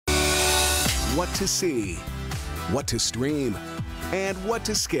what to see, what to stream, and what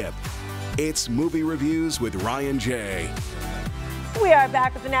to skip. It's Movie Reviews with Ryan J. We are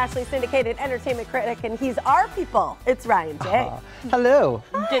back with the nationally syndicated entertainment critic, and he's our people. It's Ryan J. Hello.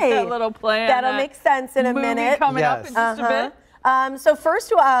 Hi. Get that little plan. That'll make sense in a minute. Coming up in just a bit. So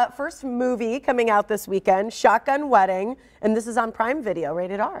first movie coming out this weekend, Shotgun Wedding, and this is on Prime Video,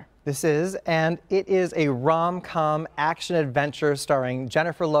 rated R. This is, and it is a rom-com action-adventure starring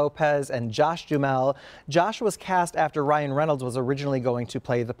Jennifer Lopez and Josh Duhamel. Josh was cast after Ryan Reynolds was originally going to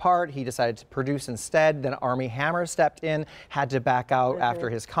play the part. He decided to produce instead. Then Armie Hammer stepped in, had to back out after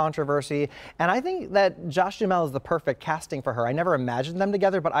his controversy. And I think that Josh Duhamel is the perfect casting for her. I never imagined them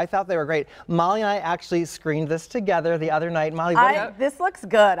together, but I thought they were great. Molly and I actually screened this together the other night. Molly, This looks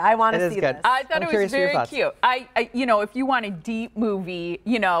good. I want to see good. this. I thought it was very cute. You know, if you want a deep movie,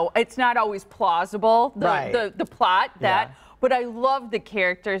 you know, it's not always plausible, the plot, but I love the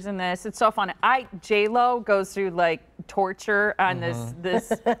characters in this. It's so fun. J-Lo goes through like torture on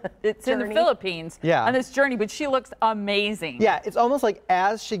this it's in the Philippines on this journey, but she looks amazing. Yeah, it's almost like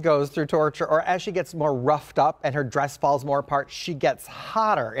as she goes through torture or as she gets more roughed up and her dress falls more apart, she gets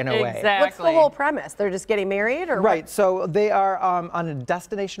hotter in a way. Exactly. What's the whole premise? They're just getting married, or right? What? So they are on a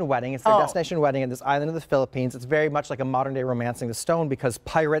destination wedding. It's their destination wedding in this island of the Philippines. It's very much like a modern day Romancing the Stone because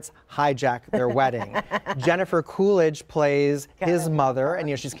pirates hijack their wedding. Jennifer Coolidge plays his mother, and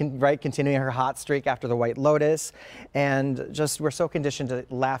you know she's continuing her hot streak after The White Lotus. And just we're so conditioned to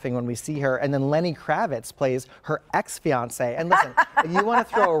laughing when we see her. And then Lenny Kravitz plays her ex-fiance. And listen, if you want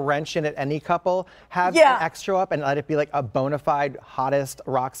to throw a wrench in at any couple, have an ex show up and let it be like a bona fide hottest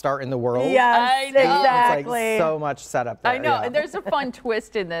rock star in the world. Yes, exactly. It's like so much setup there. I know, and there's a fun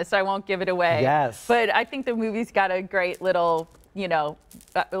twist in this. I won't give it away. Yes. But I think the movie's got a great little, you know,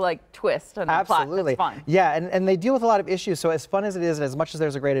 like twist on the plot. That's fun. Yeah, and they deal with a lot of issues. So as fun as it is, and as much as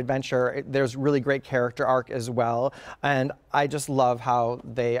there's a great adventure, there's really great character arc as well. And I just love how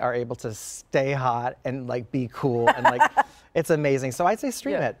they are able to stay hot and like be cool and like it's amazing. So I'd say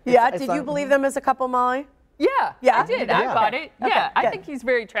stream it. Did you believe them as a couple, Molly? Yeah, I did. I bought it. Yeah, I think he's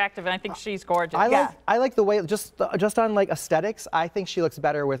very attractive, and I think she's gorgeous. I like the way, just on like aesthetics, I think she looks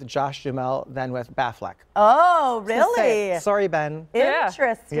better with Josh Duhamel than with Batfleck. Oh, really? Sorry, Ben.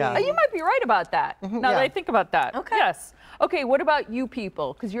 Interesting. Yeah. You might be right about that, now that I think about that. Okay. Yes. Okay, what about you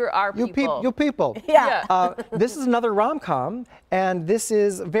people? Because you're our people. You people. Yeah. This is another rom-com, and this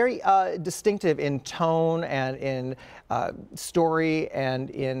is very distinctive in tone and in story,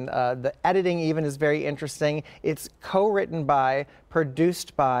 and in the editing even is very interesting. It's co-written by,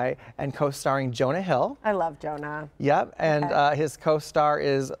 produced by, and co-starring Jonah Hill. I love Jonah. Yep, and his co-star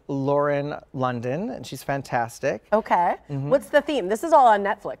is Lauren London, and she's fantastic. Okay. What's the theme? This is all on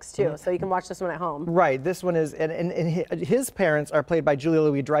Netflix, too, so you can watch this one at home. Right, this one is, and his parents are played by Julia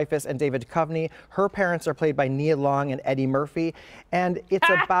Louis-Dreyfus and David Duchovny. Her parents are played by Nia Long and Eddie Murphy, and it's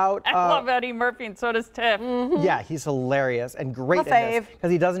about... I love Eddie Murphy, and so does Tiff. Yeah, he's hilarious and great in this,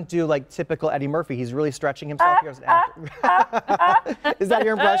 because he doesn't do like typical Eddie Murphy. He's really stretching himself here as an actor. Is that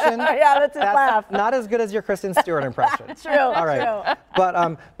your impression? Yeah, that's his laugh. Not as good as your Kristen Stewart impression. True. All right.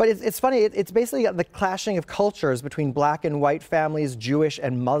 But it's funny. It's basically the clashing of cultures between black and white families, Jewish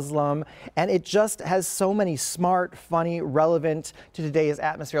and Muslim, and it just has so many smart, funny, relevant to today's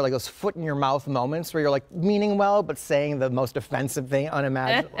atmosphere, like those foot in your mouth moments where you're like meaning well but saying the most offensive thing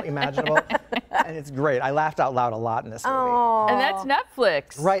unimaginable. And it's great. I laughed out loud a lot in this movie. And that's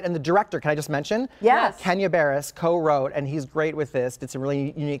Netflix. Right, and the director, can I just mention? Yes. Kenya Barris co-wrote, and he's great with this. Did some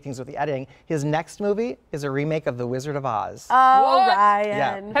really unique things with the editing. His next movie is a remake of The Wizard of Oz. Oh, What?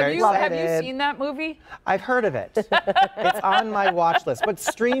 Ryan. Yeah, Have you seen that movie? I've heard of it. It's on my watch list. But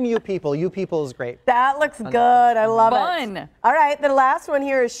stream You People. You People is great. That looks good. I love Fun. it. All right, the last one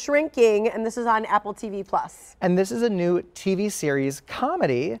here is Shrinking, and this is on Apple TV+. And this is a new TV series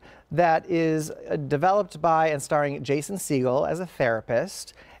comedy that is developed by and starring Jason Segel as a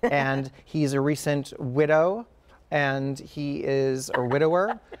therapist. And he's a recent widow, and he is a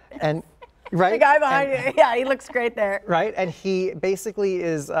widower. And right? The guy behind you, yeah, he looks great there. Right, and he basically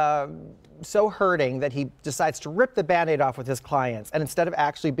is so hurting that he decides to rip the Band-Aid off with his clients, and instead of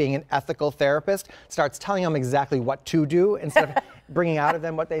actually being an ethical therapist, starts telling them exactly what to do instead of bringing out of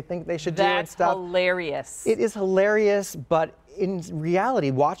them what they think they should do and stuff. That's hilarious. It is hilarious, but in reality,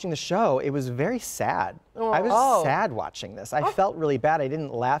 watching the show, it was very sad. I was sad watching this. I felt really bad. I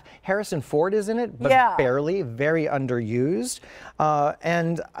didn't laugh. Harrison Ford is in it, but barely, very underused.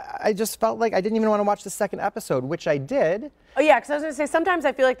 And I just felt like I didn't even want to watch the second episode, which I did. Oh yeah, because I was going to say, sometimes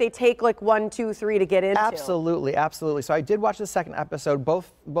I feel like they take like 1, 2, 3 to get into. Absolutely, absolutely. So I did watch the second episode.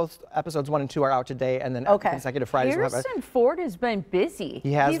 Both episodes 1 and 2 are out today, and then consecutive Fridays. Harrison Ford has been been busy.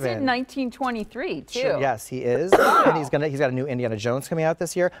 He has He's been. in 1923 too. Sure, yes, he is. And he's got a new Indiana Jones coming out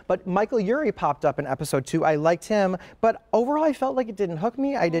this year. But Michael Urie popped up in episode 2. I liked him, but overall I felt like it didn't hook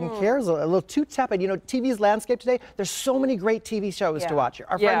me. I didn't care. It was a little too tepid. You know, TV's landscape today, there's so many great TV shows to watch.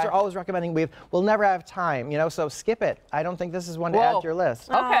 Our friends are always recommending we'll never have time, you know, so skip it. I don't think this is one to add to your list.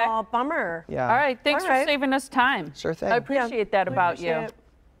 Okay. Oh, bummer. Yeah. All right. Thanks for saving us time. Sure thing. I appreciate that about you.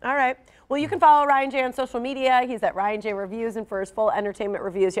 All right. Well, you can follow Ryan J on social media. He's at Ryan J Reviews, and for his full entertainment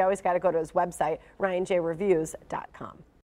reviews, you always got to go to his website, ryanjreviews.com.